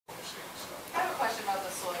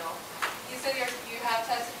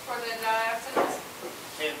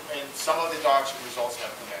some of the dioxin results have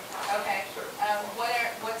come in. Okay.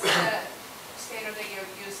 What's the standard that you're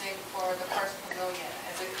using for the parts per million?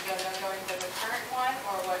 Is it going with the current one,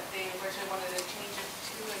 or what they originally wanted to change it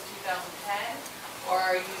to in 2010? Or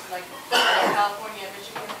are you using, like, California and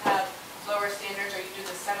Michigan have lower standards? Are you doing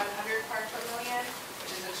the 700 parts per million,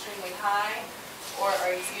 which is extremely high? Or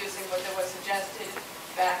are you using what was suggested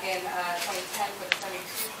back in 2010 for the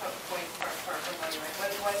 72 point parts per million?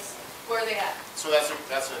 Where are they at? So that's an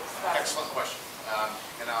excellent question.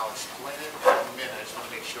 And I'll explain it in a minute. I just want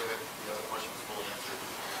to make sure that the other question was fully answered.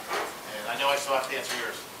 And I know I still have to answer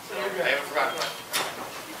yours. So I haven't forgotten about it.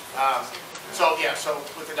 So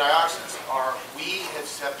with the dioxins, we have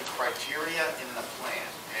set the criteria in the plan,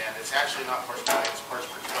 and it's actually not parts per million, it's parts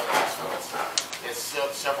per trillion. So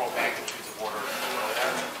it's several magnitudes of order below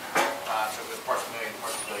that. So there's parts per million,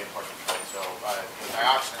 parts per billion, parts per trillion. So the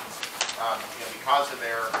dioxins, because of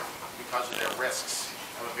their risks,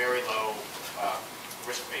 have a very low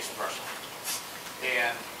risk-based threshold.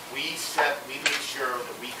 And we made sure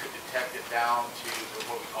that we could detect it down to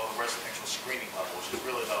what we call the residential screening level, which is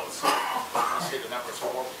really low. So let's say the number is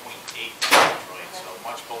 4.8 trillion, so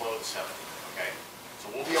much below the 70. Okay,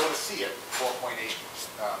 so we'll be able to see it 4.8,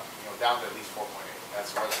 down to at least 4.8.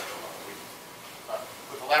 That's the residential level.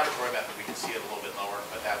 With the laboratory method, we can see it a little bit lower,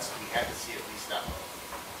 but we had to see at least that low.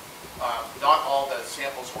 Not all the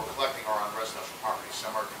samples we're collecting are on residential properties.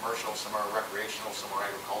 Some are commercial, some are recreational, some are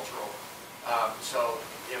agricultural. So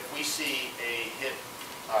if we see a hit,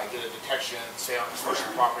 get a detection, say on a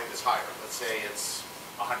commercial property that's higher, let's say it's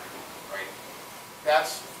 100, right?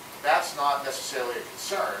 That's not necessarily a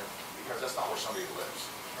concern because that's not where somebody lives,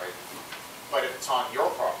 right? But if it's on your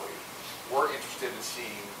property, we're interested in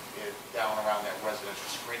seeing it down around that residential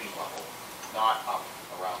screening level, not up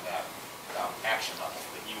around that action level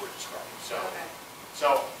that you were describing.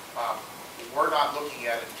 So we're not looking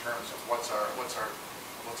at it in terms of what's our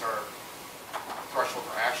threshold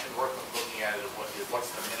for action. We're looking at it as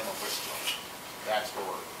what's the minimum risk level. That's what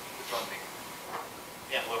we're determining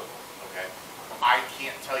analytical. Okay. I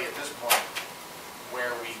can't tell you at this point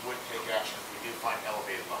where we would take action if we do find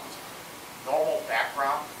elevated levels. Normal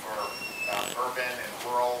background for urban and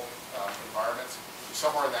rural environments is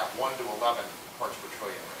somewhere in that 1 to 11 parts per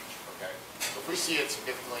trillion range. Okay. So if we see it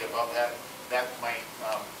significantly above that, that might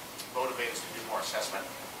motivate us to do more assessment.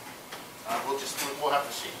 We'll have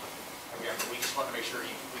to see. Again, we just want to make sure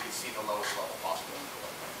we can see the lowest level possible.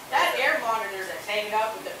 That air monitor that's hanging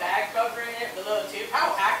up with the bag covering it, the little tube,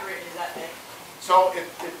 how accurate is that thing? So it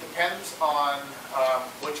depends on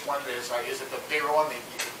which one it is. Is it the bigger one, the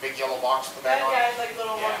big yellow box with the bag on? Yeah, it's like a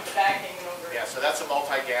little one with the bag hanging over it. Yeah, so that's a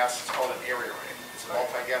multi-gas. It's called an area array. It's a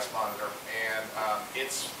multi-gas monitor, and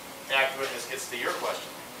it's accurate. This gets to your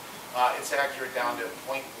question. It's accurate down to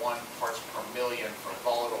 0.1 parts per million for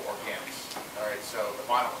volatile organics. All right, so the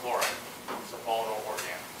vinyl chloride is a volatile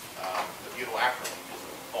organic. The butyl acrylate is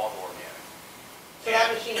a volatile organic. So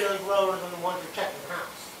that machine goes lower than the ones you're checking the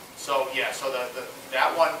house. So yeah, so that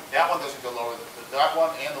one doesn't go lower. That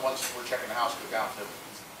one and the ones we're checking the house go down to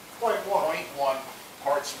 0.1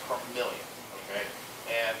 parts per million. Okay,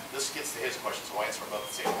 and this gets to his question, so I'll answer both at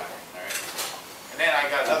the same time. All right. And then I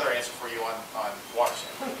got another answer for you on water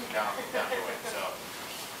sample down the way.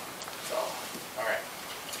 So all right.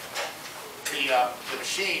 The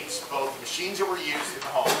machines, both the machines that were used in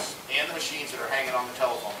the homes and the machines that are hanging on the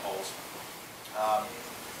telephone poles,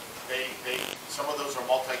 some of those are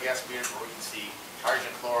multi-gas meters where we can see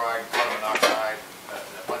hydrogen chloride, carbon monoxide, and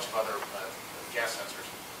a bunch of other gas sensors.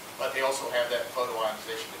 But they also have that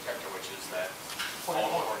photoionization detector, which is that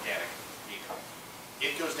volatile organic meter.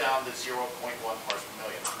 It goes down to 0.1 parts per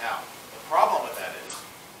million. Now, the problem with that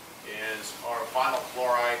is our vinyl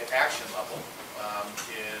chloride action level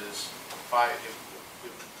is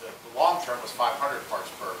the long term was 500 parts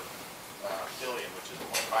per billion, which is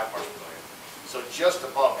 0.5 parts per million. So just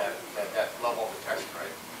above that level of detection,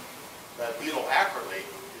 right? The butyl acrylate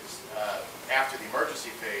is after the emergency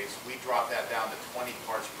phase, we drop that down to 20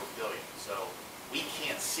 parts per billion. So we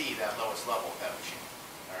can't see that lowest level of that machine.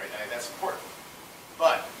 All right, and that's important.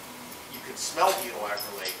 But you can smell butyl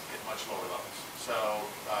acrylate at much lower levels. So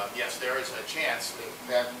yes, there is a chance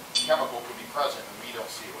that chemical could be present and we don't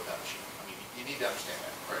see it with that machine. I mean, you need to understand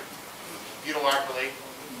that, right? Butyl acrylate,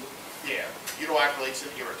 butyl acrylate's an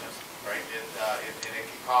irritant, right? And it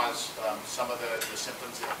can cause some of the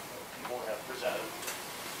symptoms that people have presented.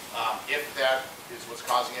 If that is what's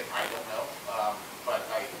causing it, I don't know. But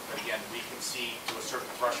again, we can see to a certain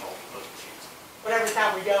threshold with those machines. But every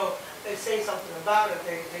time we go, they say something about it.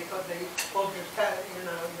 They quote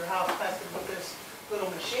your house tested with this little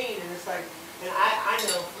machine, and it's like, and I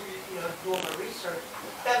know, doing my research,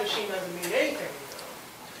 that machine doesn't mean anything to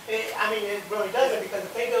them. I mean, it really doesn't, because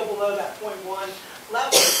if they go below that .1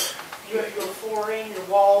 level, your flooring, your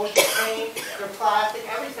walls, your paint, your plastic,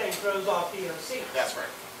 everything throws off DOC. That's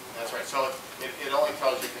right. That's right. So it only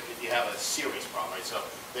tells you if you have a serious problem, right? So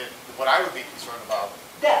what I would be concerned about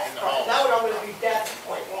Death, in the home. that would always be death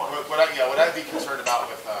 .1. What I'd be concerned about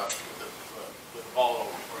with the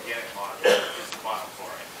volatile organic monitor is the vinyl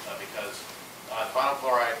chloride, because vinyl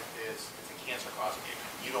chloride it's a cancer-causing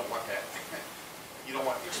agent. You don't want that. You don't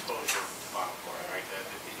want the exposure to vinyl chloride, right?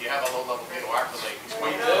 If you have a low-level beta-acrylate,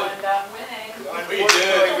 We wound up winning. We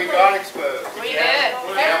did. We got exposed. We did.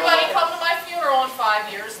 Everybody come to my funeral in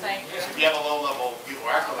 5 years, thank you. if you have a low-level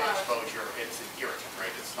beta-acrylate exposure, it's an irritant, right?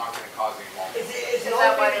 It's not going to cause any long. Is it Is only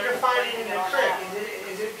that why that you're they're finding in putting the it on creek? that?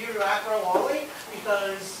 Is it butyracryl only?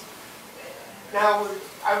 Because now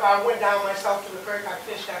I went down myself to the creek, I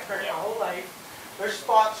fished that creek my whole life. There's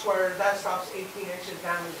spots where that stuff's 18 inches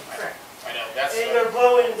down in the creek. I know, that's. And they're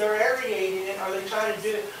blowing, they're aerating it. Are they trying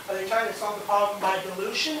to solve the problem by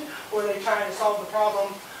dilution, or are they trying to solve the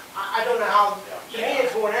problem? I don't know how, to me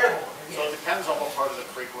it's going airborne. So it depends on what part of the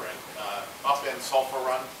creek we're in. Up in Sulphur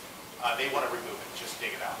Run, they want to remove it, just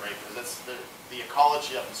dig it out, right? Because that's the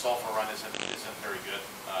ecology up in Sulphur Run isn't very good,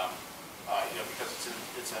 because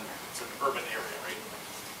it's an urban area, right?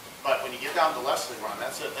 But when you get down to Leslie Run,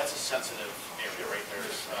 that's a sensitive area right there.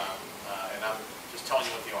 And I'm just telling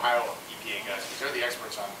you what the Ohio EPA guys, because they're the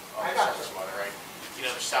experts on the surface water, right? You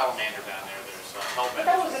know, there's salamander down there, there's But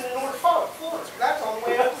that was in the North Florida. That's all the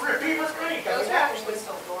way up for Beaver Creek. I Those mean, are that actually was,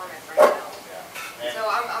 still dormant right now. And So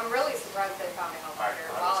I'm really surprised they found a helicopter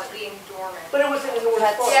while it being dormant. but it was in the North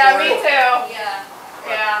Florida. Yeah, me too. Yeah.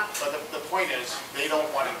 Yeah. But the point is, they don't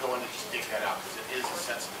want to go in and just dig that out, because it is a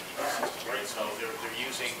sensitive ecosystem, right? So they're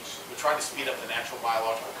trying to speed up the natural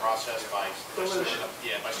biological process by stirring up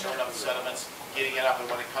the sediments, getting it up, and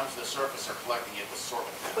when it comes to the surface, they're collecting it with sorbent.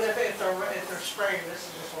 But if they're spraying, this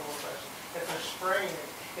is just one more question. If they're spraying it,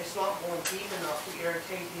 it's not going deep enough to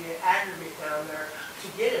irritate the aggregate down there to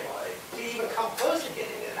get it, to even come close to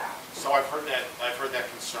getting it out. So I've heard that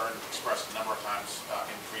concern expressed a number of times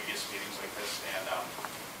in previous meetings like this,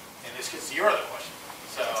 and this gets to your other question.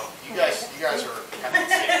 So you guys are kind of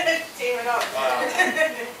the same. Teaming up.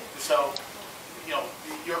 So,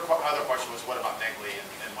 your other question was, what about Negley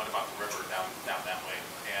and what about the river down that way?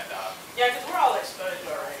 And Yeah, because we're all exposed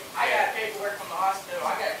already. I got paperwork from the hospital.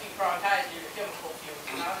 I got acute bronchitis due to chemical fumes.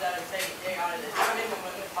 And I was out of the day out of this. I'm in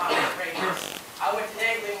with my radius. I went to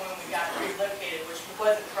Negley when we got relocated, which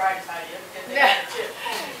wasn't the brightest idea because they had a chip.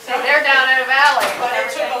 So they're down in a valley. But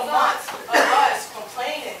it took a Everything's month up. of us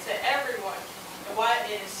complaining to everyone why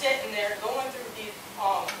it is sitting there going through these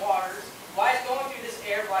waters, why it's going through this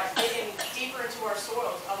air, why it's digging deeper into our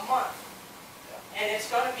soils, a month. And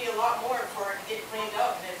it's going to be a lot more for it to get cleaned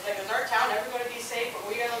up. And it's like, is our town ever going to be safe? Are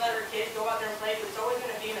we going to let our kids go out there and play? It's always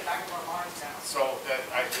going to be in the back of our minds now. so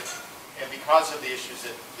and because of the issues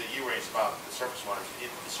that you raised about the surface water,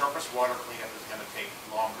 the surface water cleanup is going to take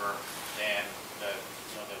longer than the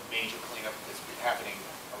major cleanup that's happening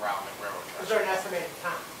around the railroad tracks. Is there an estimated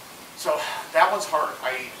time? So that one's hard.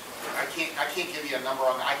 I can't give you a number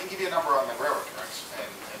on that. I can give you a number on the railroad tracks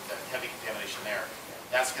and the heavy contamination there.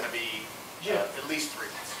 That's going to be at least 3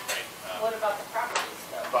 months, right? What about the properties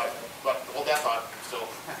though? But hold that thought. Still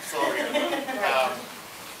over here.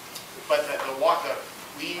 But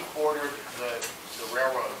we ordered the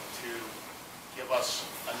railroad to give us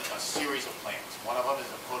a series of plans. One of them is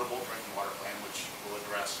a potable drinking water plan, which will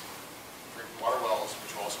address drinking water wells,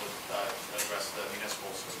 which will also address the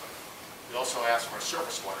municipal system. We also asked for a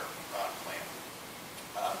surface water plan.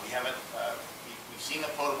 We've seen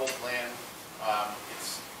the potable plan.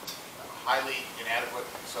 It's highly inadequate,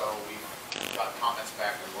 so we've got comments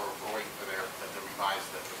back, and we're waiting for them to revise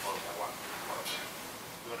the potable water plan.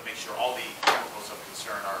 We want to make sure all the chemicals of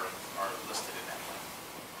concern are listed in that plan.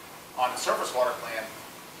 On the surface water plan,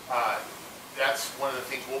 that's one of the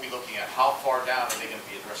things we'll be looking at. How far down are they going to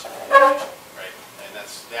be addressing contamination, right? And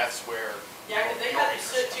that's where. Yeah, because they got the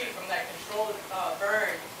soot too from that controlled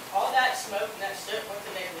burn. All that smoke and that soot went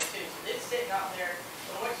to Negley too. So it's sitting out there,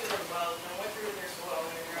 and went through their wells, and went through their soil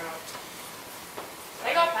and their ground.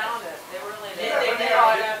 They got pounded. They really did.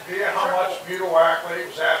 Do you know how much butyracylate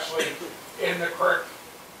was actually in the creek?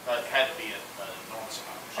 It had to be an enormous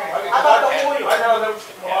amount. How about the oil? I know that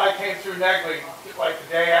when I came through Negley, like the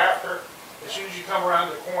day after, as soon as you come around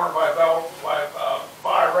the corner by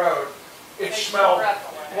Road, it smelled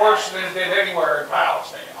worse than it did anywhere in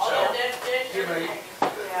Palestine. All So, that dead fish. you know,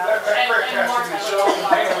 that creek has to be so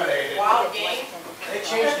contaminated. Wild game. They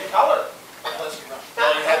changed the color. Well,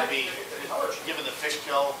 it had to be given the fish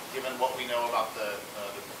kill, given what we know about the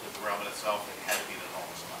derailment itself, it had to be an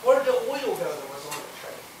enormous amount. Where did the oil go that was on the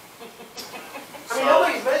train? I mean, So-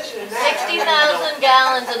 nobody's mentioning that. 60,000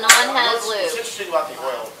 gallons of non-haz What's lube. interesting about the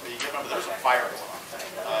oil, you remember there was a fire going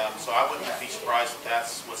on. So I wouldn't be surprised if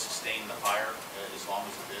that's what sustained the fire as long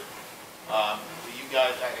as it did. You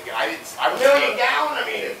guys, again, I wasn't Million there- gallon, I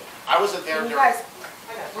mean. I wasn't there You during, guys,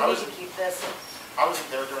 I we was- need to keep this. I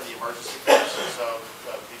wasn't there during the emergency phase, so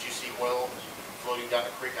did you see oil floating down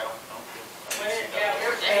the creek? I don't know. I didn't see Yeah, that.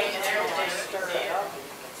 we're saying and everything.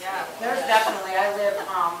 Yeah. There's definitely, I live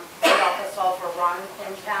right off the Sulphur Run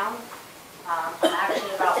in town. I'm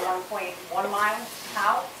actually about 1.1 miles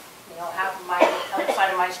out. You know, half of my, other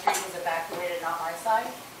side of my street was evacuated, not my side.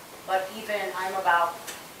 But even, I'm about,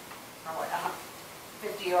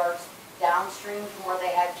 50 yards downstream from where they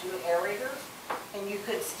had 2 aerators. And you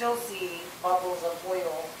could still see bubbles of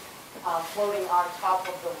oil floating on top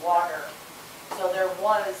of the water. So there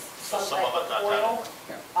was So some some type of it of got oil.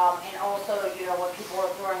 down. And also, you know, when people are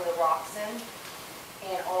throwing the rocks in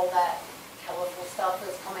and all that chemical stuff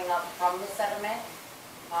is coming up from the sediment,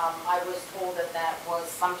 I was told that that was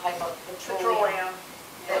some type of petroleum.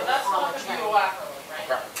 So that's not the train. butyl-acrylate, right?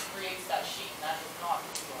 Correct. It creates that sheet, and that is not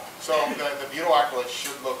the butyl-acrylate. So the butyl-acrylate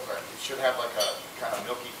should look like, it should have like a kind of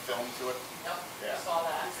milky film to it. Yep, Yeah. I saw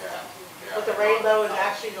that. Yeah. But the rainbow is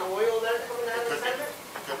actually the oil that coming out It of the could be, center?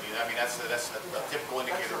 it could be. I mean, that's a typical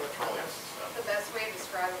indicator of petroleum. So. The best way to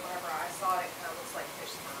describe it, whenever I saw it, it kind of looks like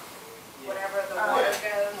fish sperm. Whenever the Oh, water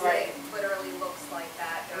yeah. goes, Right. it literally looks like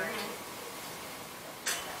that during.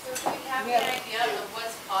 So do we have Yeah. any idea of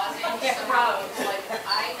what's causing Yeah. some problems? Like,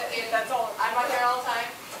 That's all. I'm up here all the time.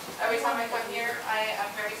 Every time I come here,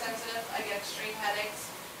 I'm very sensitive. I get extreme headaches.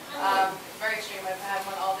 Very extreme. I've had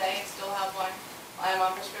one all day, still have one. I'm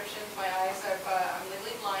on prescriptions. My eyes are, I'm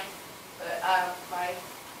legally blind, but my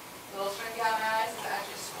little string behind my eyes is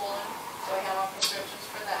actually swollen, so I have on prescriptions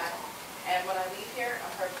for that. And when I leave here,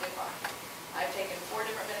 I'm perfectly fine. I've taken 4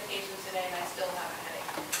 different medications today and I still have a headache,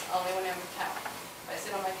 only when I'm in town. If I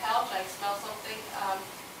sit on my couch, I smell something,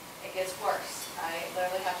 it gets worse. I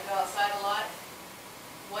literally have to go outside a lot.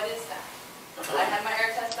 What is that? I had my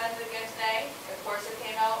air test done again today. Of course it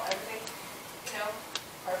came out, everything, you know,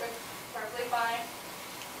 perfectly fine.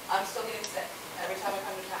 I'm still getting sick every time I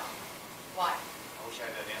come to town. Why? I wish I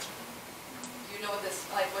had that answer. Do you know what this,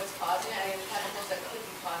 like, what's causing it? I mean, the chemicals that could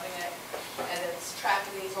be causing it, and it's trapped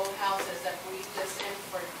in these old houses that breathed this in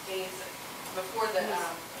for days before the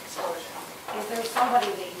explosion. Is there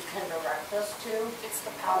somebody that you can direct us to? It's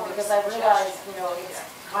the Because I realize, you know, it's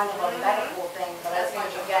kind of a medical thing, but I think,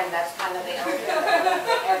 again, that's kind of the area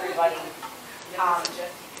that everybody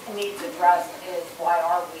needs addressed is why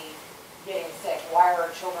are we getting sick? Why are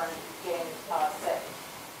our children getting sick?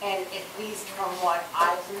 And at least from what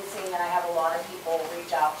I've been seeing, and I have a lot of people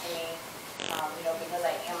reach out to me, you know, because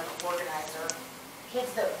I am an organizer,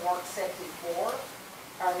 kids that weren't sick before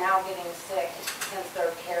are now getting sick since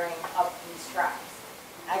they're carrying up these tracks.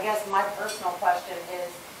 I guess my personal question is,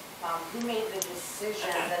 who made the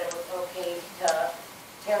decision that it was okay to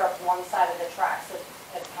tear up one side of the tracks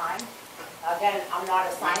at a time? Again, I'm not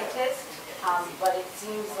a scientist, but it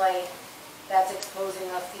seems like that's exposing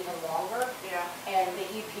us even longer. Yeah. And the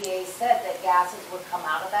EPA said that gases would come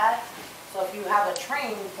out of that. So if you have a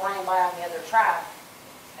train flying by on the other track,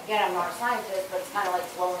 again, I'm not a scientist, but it's kind of like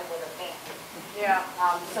blowing it with a fan. Yeah.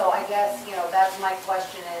 So I guess, you know, that's my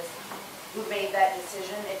question is, who made that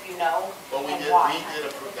decision, if you know, Well, we and did why?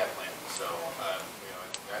 approve that plan, so, you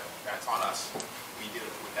know, that's on us. We did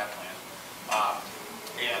approve that plan.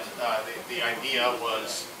 And the idea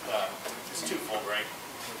was, it's twofold, right?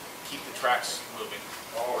 Keep the tracks moving,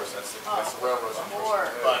 of course, that's the railroad's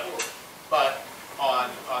interest. But on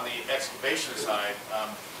the excavation side,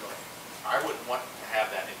 I wouldn't want to have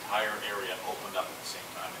that entire area opened up at the same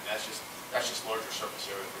time, and that's just larger surface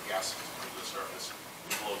area for gases to come to the surface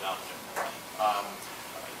and blow down the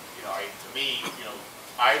You know, to me, you know,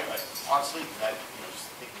 I honestly, just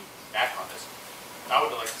thinking back on this, I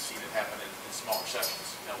would like to see it happen in smaller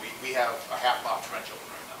sections. You know, we have a half-mile trench open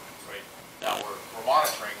right now, right? Now we're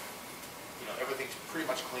monitoring, you know, everything's pretty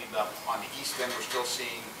much cleaned up. On the east end, we're still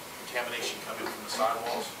seeing contamination coming from the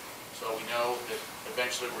sidewalls. So we know that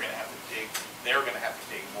eventually we're going to have to dig, they're going to have to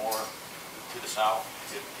dig more to the south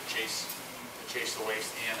to chase the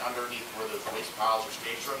waste. And underneath where those waste piles are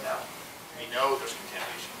staged right now, we know there's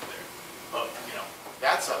contamination there. But, you know,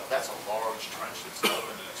 that's a large trench that's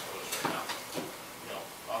open and exposed right now. You know,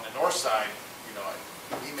 on the north side, you know,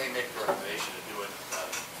 we may make the recommendation to do it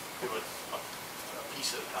a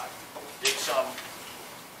piece at a time. Dig some,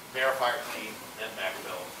 verify it clean, then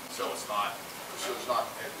backfill, so it's not so there's not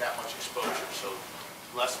that much exposure, so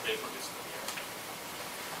less vapor gets in the air.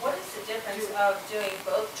 What is the difference of doing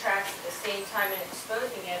both tracks at the same time and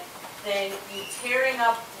exposing it than you tearing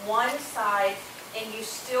up one side and you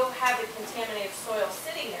still have the contaminated soil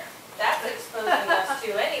sitting there? That's exposing us to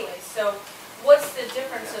anyway. So what's the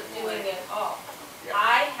difference of doing it all? Yeah.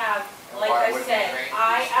 I have, like I said,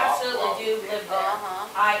 I absolutely do live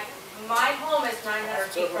there. My home is 900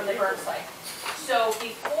 feet from the burn site. So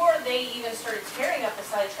before they even started tearing up the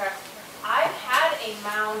side tracks, I've had a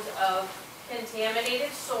mound of contaminated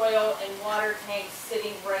soil and water tanks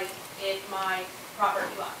sitting right in my property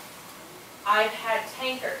line. I've had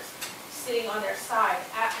tankers sitting on their side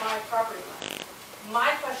at my property line. My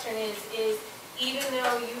question is even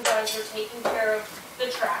though you guys are taking care of the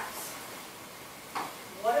tracks,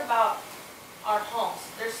 what about our homes?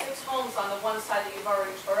 There's 6 homes on the one side that you've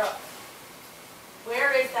already tore up.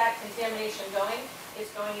 Where is that contamination going?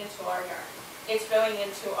 It's going into our yard. It's going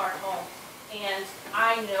into our home. And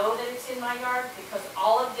I know that it's in my yard because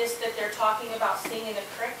all of this that they're talking about seeing in the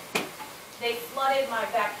creek, they flooded my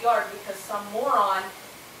backyard because some moron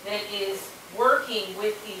that is working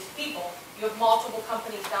with these people, you have multiple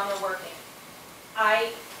companies down there working.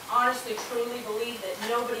 I honestly, truly believe that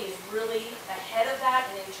nobody is really ahead of that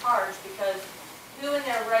and in charge, because who in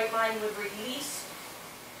their right mind would release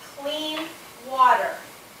clean water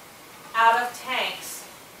out of tanks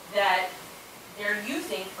that they're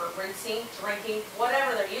using for rinsing, drinking,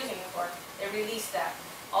 whatever they're using it for? They released that.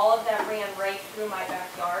 All of that ran right through my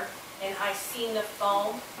backyard, and I seen the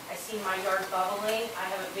foam. I seen my yard bubbling. I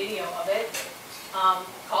have a video of it.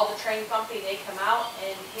 Called the train company. They come out,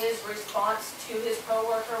 and his response to his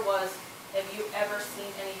coworker was, "Have you ever seen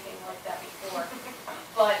anything like that before?"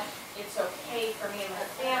 But it's okay for me and my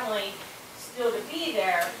family still to be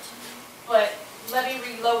there. But let me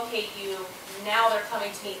relocate you. Now they're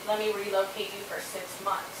coming to me, let me relocate you for 6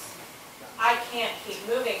 months. I can't keep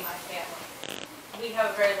moving my family. We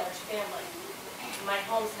have a very large family. My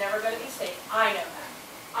home's never going to be safe. I know that.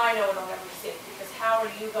 I know it'll never be safe, because how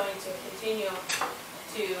are you going to continue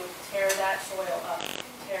to tear that soil up,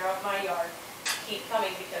 tear up my yard, keep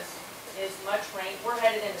coming, because as much rain, we're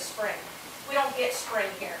headed into spring. We don't get spring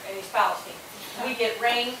here in East Palestine. We get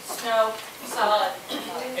rain, snow, sun,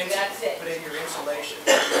 and that's it. But in your insulation,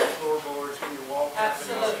 your floorboards, in your wall cabinets,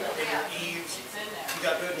 Absolutely. in your eaves, you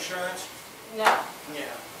got good insurance? No, Yeah.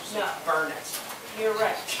 No. Burn that stuff. you're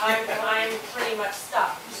right. I'm pretty much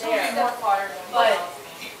stuck there. More fire than But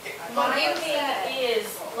well. my thing is,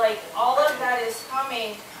 like, all of that is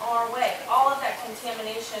coming our way. All of that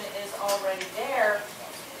contamination is already there.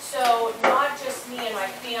 So not just me and my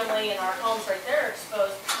family and our homes right there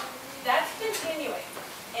exposed, that's continuing.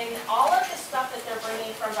 And all of the stuff that they're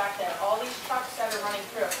bringing from back there, all these trucks that are running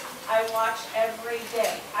through, I watch every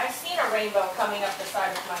day. I've seen a rainbow coming up the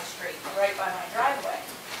side of my street, right by my driveway.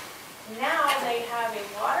 Now they have a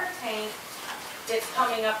water tank that's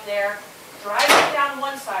coming up there, driving down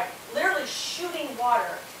one side, literally shooting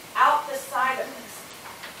water out the side of this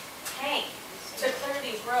tank to clear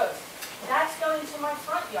these roads. That's going to my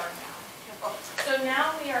front yard now. So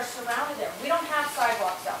now we are surrounded there. We don't have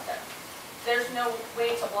sidewalks out there. There's no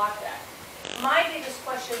way to block that. My biggest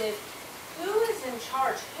question is, who is in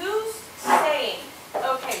charge? Who's saying,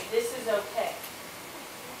 okay, this is okay?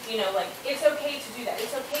 You know, like, it's okay to do that.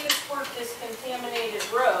 It's okay to squirt this contaminated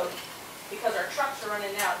road because our trucks are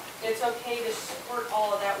running out. It's okay to squirt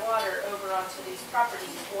all of that water over onto these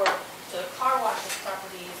properties or to the car washes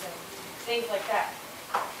properties and things like that.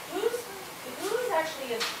 Who's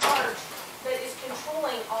actually in charge that is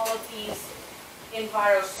controlling all of these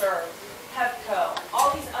EnviroServe, Pepco,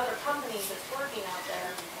 all these other companies that's working out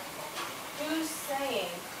there? Who's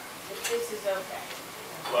saying that this is okay?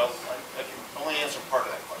 Well, I can only answer part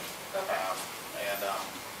of that question. Okay.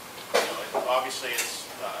 Obviously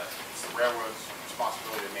it's the railroad's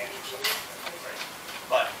responsibility to manage something, right?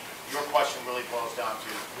 But your question really boils down to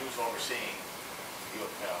who's overseeing the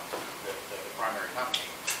primary company.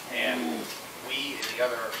 And we and the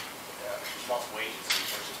other responsible agencies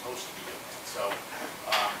are supposed to be doing that. So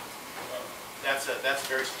that's a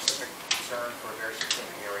very specific concern for a very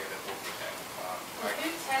specific area that we'll look at.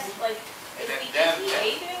 Who test, like, is the then-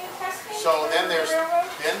 EPA doing the testing? So then for the there's railroad?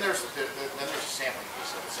 a sampling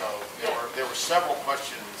piece of it. So there were several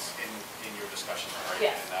questions in your discussion,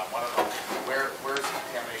 right? Yes. And one of them, where's the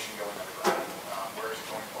contamination going underground? Where is it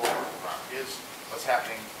going over the ground? Is what's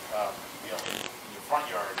happening in your front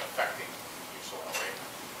yard affecting your soil, right?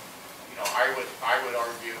 I would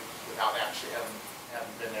argue, without actually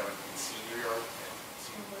having been there and seen your yard and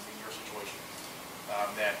seen your situation,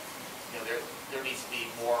 that there needs to be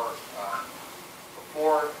more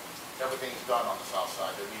before everything's done on the south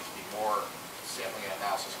side, there needs to be more sampling and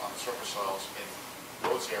analysis on the surface soils in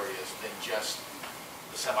those areas than just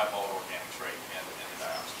the semi-volatile organics, right, and the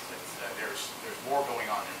dioxins. There's more going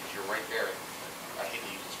on there, because you're right there, I hate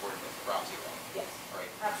to use this word, but ground zero, Yes, right?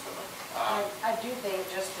 absolutely. I do think,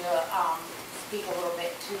 just to speak a little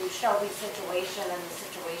bit to Shelby's situation and the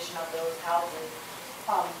situation of those houses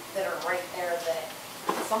that are right there, that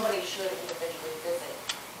somebody should individually visit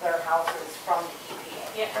their houses from the EPA.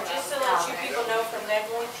 Yeah, and just to let you people know from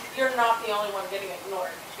Neville, you're not the only one getting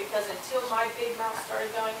ignored, because until my big mouth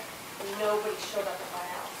started going, nobody showed up at my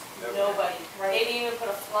house. Nobody. They didn't even put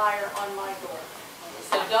a flyer on my door.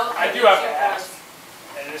 So don't. I do have to ask,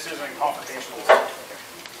 and this isn't confrontational.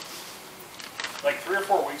 Like 3 or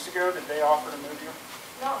 4 weeks ago, did they offer to move you?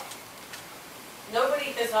 No.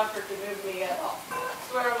 Nobody has offered to move me at all. I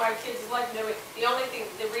swear on my kids' life, nobody. The only thing,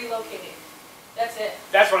 they're relocating. That's it.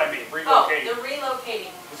 That's what I mean, Oh, relocating. they're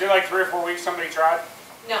relocating. Was it like 3 or 4 weeks somebody tried?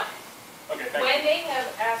 No. Okay, thank you. When they have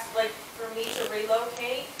asked, like, for me to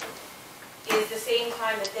relocate, is the same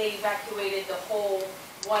time that they evacuated the whole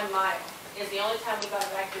 1 mile. Is the only time we got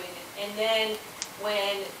evacuated. And then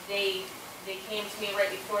when they came to me right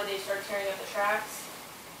before they started tearing up the tracks,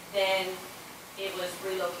 then it was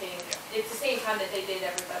relocating. It's the same time that they did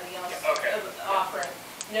everybody else. Yeah, okay. Offering.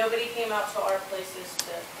 Nobody came out to our places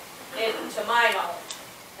to my knowledge.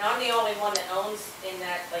 Now, I'm the only one that owns in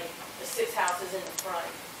that, like, the 6 houses in the front.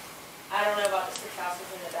 I don't know about the 6 houses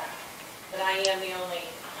in the back, but I am the only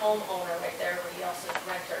homeowner right there. Everybody else is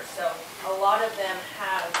renters. So a lot of them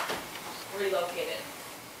have relocated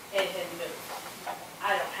and had moved.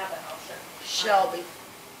 I don't have that option. Shelby,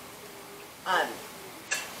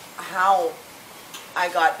 how I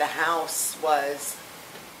got the house was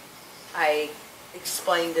I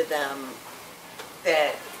explained to them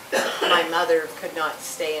that my mother could not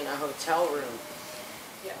stay in a hotel room.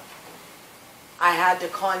 Yeah. I had to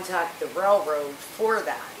contact the railroad for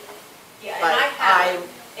that. Yeah, and But I have,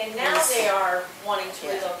 I and now was- they are wanting to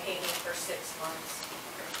Yeah. relocate me for 6 months.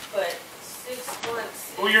 But 6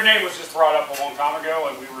 months. Well, your name was just brought up a long time ago,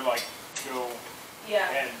 and we were like, go, Yeah,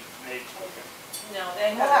 and they, okay. no,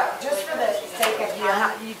 they Well, have. just for the sake of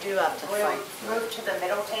You do have to fight. move to the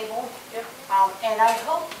middle table. Yep. And I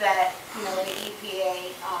hope that, the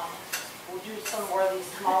EPA will do some more of these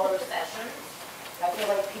smaller sessions. I feel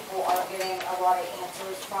like people are getting a lot of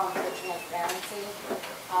answers from the transparency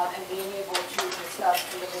and being able to discuss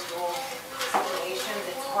individual situations.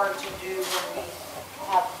 It's hard to do when we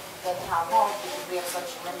have the town hall because we have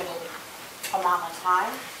such a limited amount of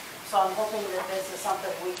time. So I'm hoping that this is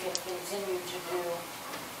something we can continue to do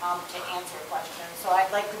to answer questions. So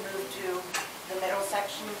I'd like to move to the middle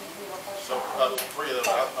section. Do you have a question? So, for you,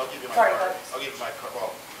 I'll give you my Sorry, card. go ahead. I'll give you my card,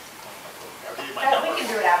 well, I'll give you my We number. can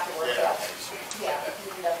do it afterwards, Yeah, yeah. okay, sweet. Yeah, you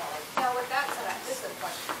can definitely. Now, with that said, this is a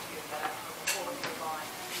question too, that I'm before we move on.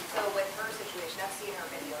 So with her situation, I've seen her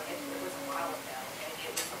video, and it was a while ago, and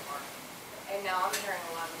it was hard. And now I'm hearing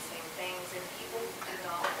a lot of the same things, and people do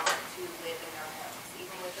not want to live in their homes,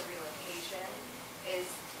 even with the relocation. Is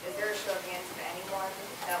there a show of hands of anyone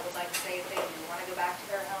that would like to say if they do want to go back to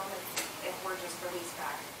their home if we're just released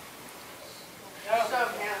back? So,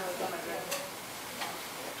 yeah.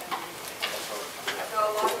 So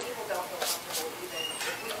a lot of people don't feel comfortable even,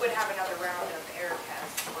 if we would have another round of air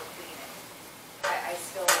tests or cleaning, I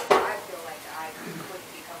feel like I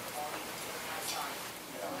wouldn't be comfortable even taking my son.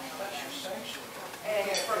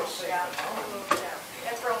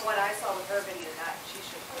 And from what I saw with her video, that she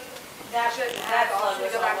should, That shouldn't that have flood to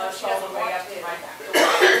was go back almost if she all doesn't the way want up to to. my back door.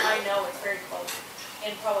 I know it's very close,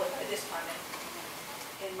 and probably by this time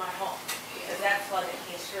in my home, because that flood that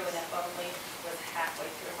came through and that bubbly was halfway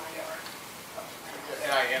through my yard.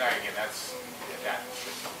 And again, that's, that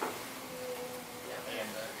should, and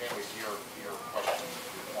anyways, your question,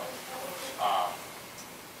 your point.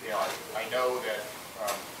 I know that,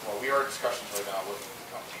 well, we are in discussions right now with the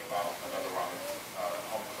company about another round of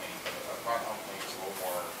home cleaning, but round home cleaning is a little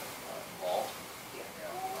more involved.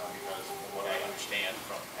 Because from what I understand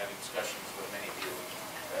from having discussions with many of you,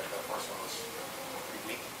 that the first one was pretty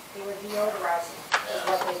weak. They were deodorizing, is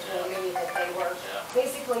what they told me, that they were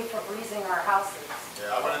basically Febrezing our houses.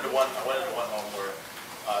 Yeah, I went into one home where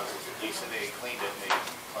they said they cleaned it, and they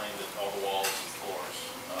cleaned it, all the walls and floors,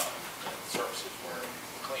 and surfaces were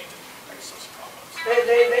cleaned, and I guess those compost.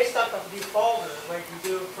 They stuck a defogger like you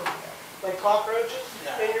do for, like cockroaches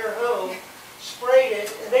in your home, sprayed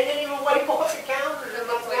it, and they didn't even wipe off the counters or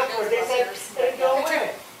nothing afterwards. They said, they go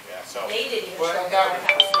away. Yeah, so. They didn't even Well, show that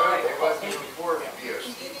my was house. good, it wasn't before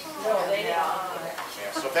abuse. No, they didn't.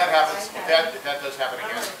 Yeah, so if that happens, if that does happen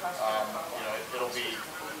again, it'll be,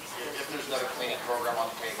 if there's another cleaning program on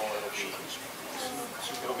the table,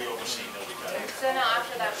 approval, it'll be overseen, it'll be done. So now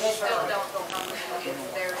after that, we still don't feel comfortable, is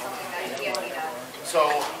there something that can be done? So,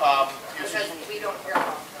 Because we don't hear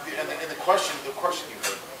from them. and the question you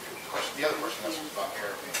heard, the other question was about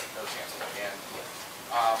air, no sampling. And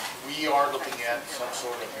we are looking at some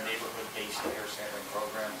sort of neighborhood-based air sampling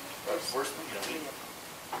program. But we're,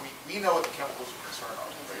 we know what the chemicals of concern are,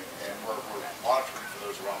 right? And we're monitoring for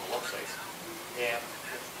those around the websites. And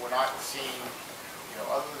we're not seeing,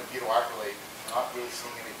 other than the butyl acrylate, we're not really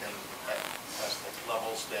seeing anything at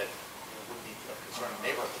levels that would be of concern in the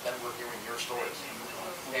neighborhood. But then we're hearing your stories.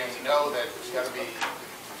 And we know that there's got to be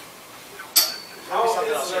How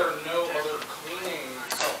something is else there here. no other cleaning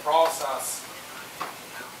process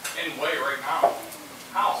in way right now?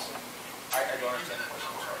 How? I don't understand the question,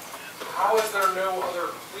 I'm sorry. How is there no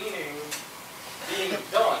other cleaning being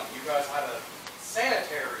done? You guys had a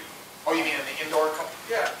sanitary. Oh, you mean in the indoor?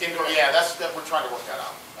 Yeah. Indoor, yeah, we're trying to work that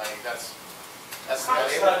out. I mean, that's. How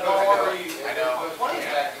is that already? I know.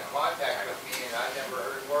 Back in contact with me and I never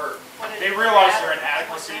heard a word. They realized their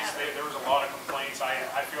inadequacies. There was a lot of complaints. I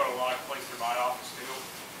fielded a lot of complaints through my office too.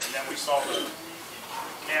 And then we saw the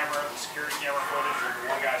security camera footage of the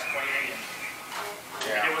one guy's cleaning,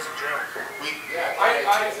 and it was a joke. I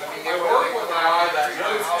work with a guy that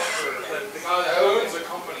knows the guy that owns a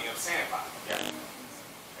company of sandpaper. Yeah.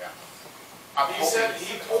 He said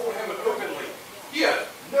he told him openly, he had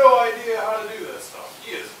no idea how to do this stuff.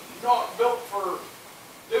 He is not built for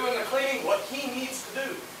doing the cleaning what he needs to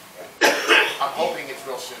do. I'm hoping it's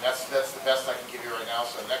real soon. That's the best I can give you right now.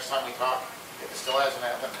 So next time we talk, if it still hasn't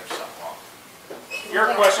happened, there's something wrong. Your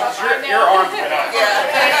question, your arm's been up.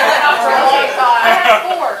 I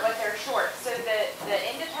have 4, but they're short. So the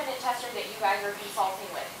independent tester that you guys are consulting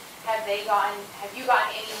with, have you gotten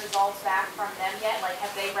any results back from them yet? Like,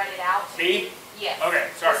 have they read it out? Me? Yes. Okay,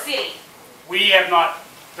 sorry. The city. We have not,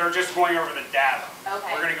 they're just going over the data.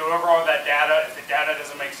 Okay. We're going to go over all that data. If the data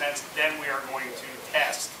doesn't make sense, then we are going to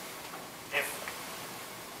test. If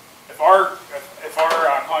our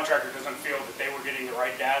contractor doesn't feel that they were getting the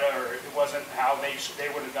right data or it wasn't how they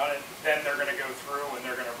would have done it, then they're going to go through and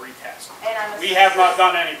they're going to retest. We have not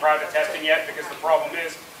done any private testing yet because the problem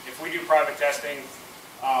is if we do private testing,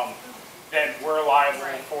 then we're liable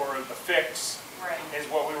for the fix. Right. Is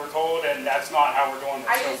what we were told, and that's not how we're doing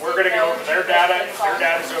I this. So just we're going to didn't go know over if their you guys data. If their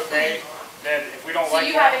data's okay, then if we don't So like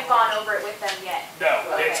you that, haven't gone over it with them yet? no,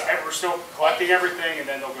 Okay. we're still collecting everything, and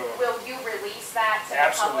then they'll go over. Will you release that to the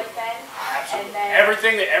Absolutely. public then? Absolutely. And then,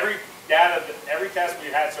 Everything every test we've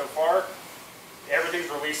had so far, everything's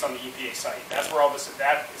released on the EPA site. That's where all this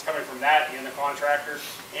that is coming from. That and the contractors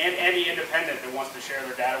and any independent that wants to share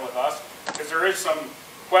their data with us, because there is some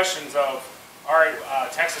questions of, all right,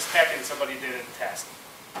 Texas Tech and somebody did a test.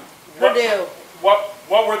 Purdue.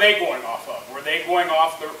 What were they going off of? Were they going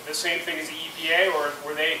off the same thing as the EPA, or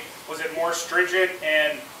was it more stringent?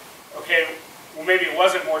 And okay, well maybe it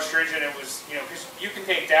wasn't more stringent. It was, because you can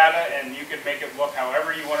take data and you can make it look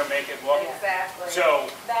however you want to make it look. exactly. So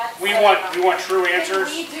That's we want true answers.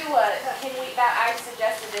 I've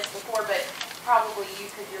suggested this before, but probably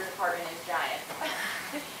because your department is giant.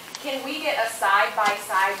 Can we get a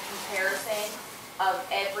side-by-side comparison of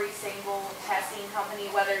every single testing company,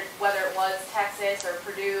 whether it was Texas or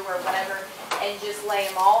Purdue or whatever, and just lay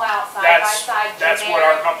them all out side by side? That's what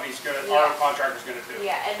our generic? company's our contractor's gonna do.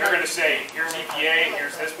 Yeah, and They're then- gonna say, here's EPA,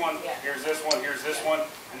 here's this one, Yeah. here's this one, here's this one,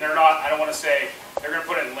 and they're not, I don't wanna say, they're gonna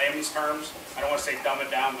put it in layman's terms. I don't wanna say dumb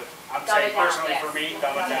it down, but I'm Dumb saying it down, personally yes. for me,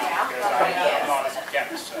 dumb it Dumb it down, down, because dumb it down. I'm not a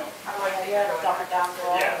chemist, so. Dump it down for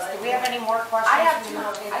all of us. Yeah. Do we have any more questions? I have from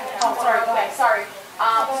two. the- Oh, sorry, go ahead, sorry.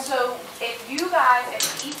 So if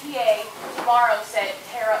if EPA tomorrow said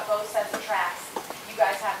tear up both sets of tracks, you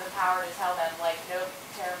guys have the power to tell them, like, nope,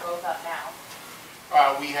 tear them both up now.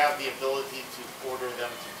 We have the ability to order them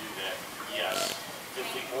to do that, yes. If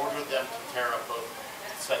we order them to tear up both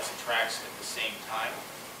sets of tracks at the same time,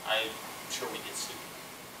 I'm sure we get sued.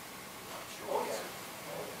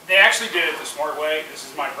 They actually did it the smart way. This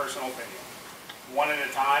is my personal opinion. One at a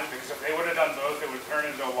time, because if they would have done both, it would turn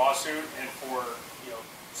into a lawsuit, and for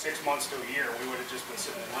 6 months to a year, we would have just been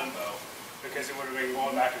sitting in limbo, because it would have been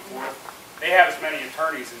going back and forth. They have as many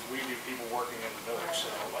attorneys as we do people working in the village, so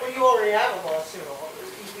Well, you already have a lawsuit,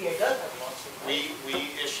 EPA does have a lawsuit. We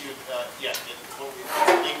issued, the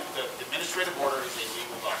administrative order is a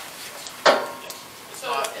legal document. Yes. So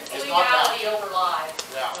it's It's not that. legality over lies.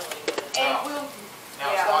 Yeah. And Now- we'll,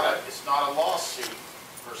 Now, it's not a lawsuit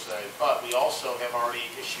per se, but we also have already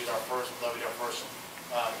levied our first,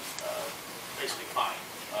 basically fine,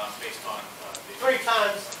 based on. 3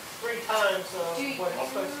 times 3 times Do you- what it's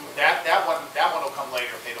supposed to be. That one will come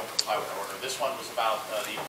later if they don't comply with the order. This one was about the